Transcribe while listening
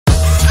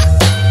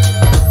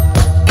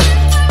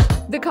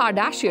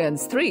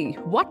Kardashians 3.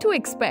 What to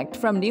expect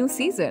from new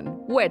season,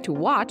 where to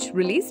watch,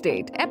 release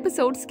date,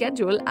 episode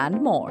schedule,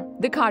 and more.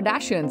 The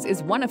Kardashians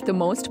is one of the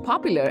most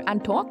popular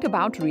and talked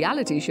about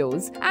reality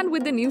shows, and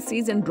with the new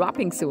season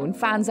dropping soon,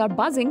 fans are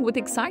buzzing with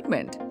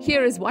excitement.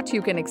 Here is what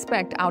you can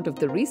expect out of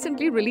the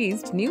recently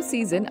released new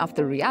season of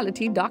the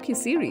reality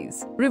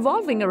docuseries.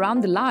 Revolving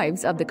around the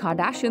lives of the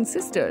Kardashian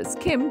sisters,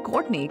 Kim,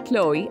 Kourtney,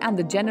 Khloe, and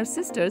the Jenner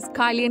sisters,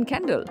 Kylie and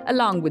Kendall,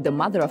 along with the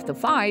mother of the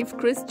five,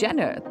 Kris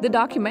Jenner, the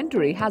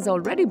documentary has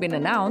already been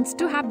announced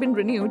to have been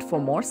renewed for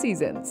more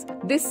seasons.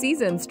 This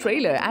season's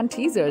trailer and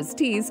teasers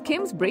tease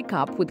Kim's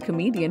breakup with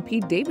comedian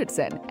Pete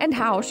Davidson and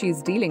how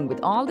she's dealing with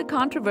all the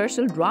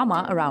controversial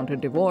drama around her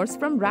divorce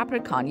from rapper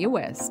Kanye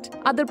West.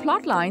 Other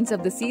plot lines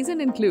of the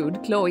season include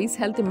Khloe's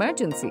health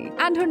emergency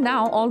and her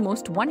now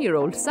almost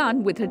one-year-old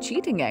son with her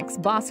cheating ex,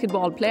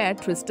 basketball player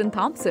Tristan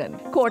Thompson,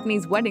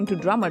 Kourtney's wedding to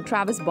drummer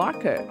Travis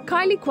Barker,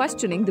 Kylie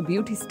questioning the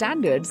beauty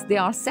standards they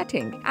are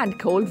setting, and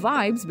cold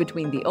vibes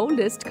between the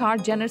oldest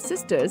Jenner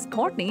sisters,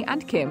 Kourtney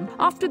and Kim,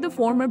 after the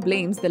former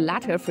blames the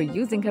latter for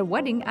using her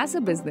wedding as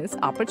a business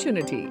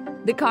opportunity.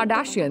 The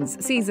Kardashians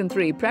Season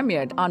 3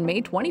 premiered on May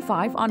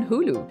 25 on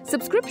Hulu.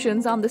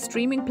 Subscriptions on the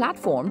streaming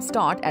platform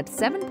start at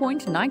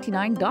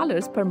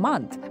 $7.99 per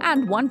month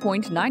and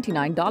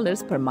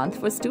 $1.99 per month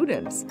for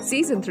students.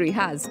 Season 3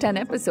 has 10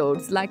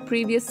 episodes like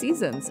previous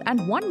seasons,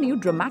 and one new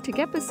dramatic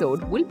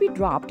episode will be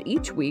dropped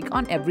each week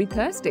on every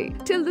Thursday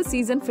till the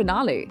season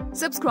finale.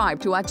 Subscribe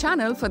to our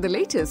channel for the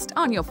latest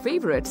on your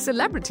favorite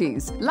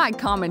celebrities. Like,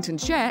 comment, and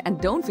share,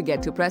 and don't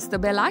forget to press the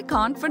bell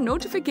icon for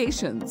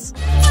notifications.